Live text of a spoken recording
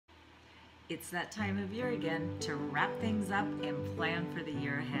It's that time of year again to wrap things up and plan for the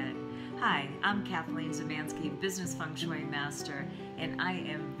year ahead. Hi, I'm Kathleen Zemansky, Business Feng Shui Master, and I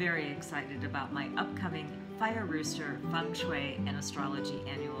am very excited about my upcoming Fire Rooster Feng Shui and Astrology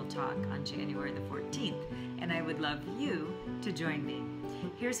annual talk on January the 14th, and I would love you to join me.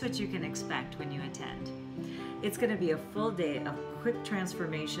 Here's what you can expect when you attend. It's going to be a full day of quick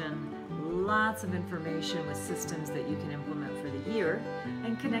transformation, lots of information with systems that you can implement for the year,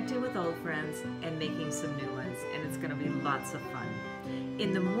 and connecting with old friends and making some new ones, and it's going to be lots of fun.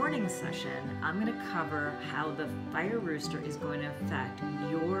 In the morning session, I'm going to cover how the Fire Rooster is going to affect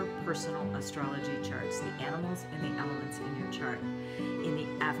your personal astrology charts, the animals and the elements in your chart. In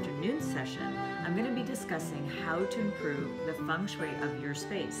the afternoon session, I'm going to be discussing how to improve the feng shui of your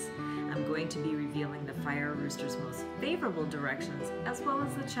space. I'm going to be revealing the Fire Rooster's most favorable directions as well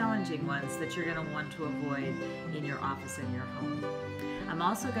as the challenging ones that you're going to want to avoid in your office and your home. I'm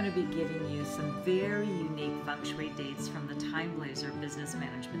also going to be giving you some very unique feng shui dates from the TimeBlazr Business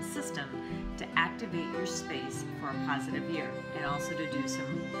Management System to activate your space for a positive year, and also to do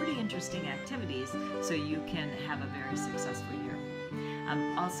some pretty interesting activities so you can have a very successful year.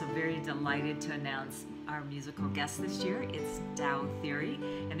 I'm also very delighted to announce our musical guest this year. It's Tao Theory,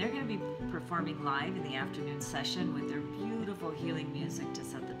 and they're going to be performing live in the afternoon session with their beautiful healing music to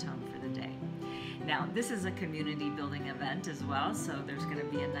set the tone for the day. Now, this is a community building event as well, so there's going to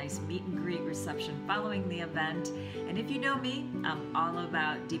be a nice meet and greet reception following the event. And if you know me, I'm all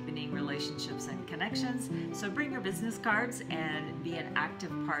about deepening relationships and connections, so bring your business cards and be an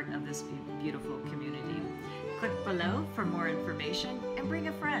active part of this beautiful community. Click below for more information and bring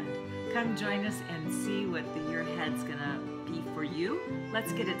a friend. Come join us and see what the year ahead's gonna be for you.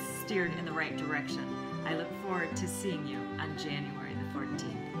 Let's get it steered in the right direction. I look forward to seeing you on January the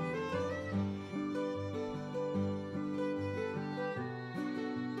 14th.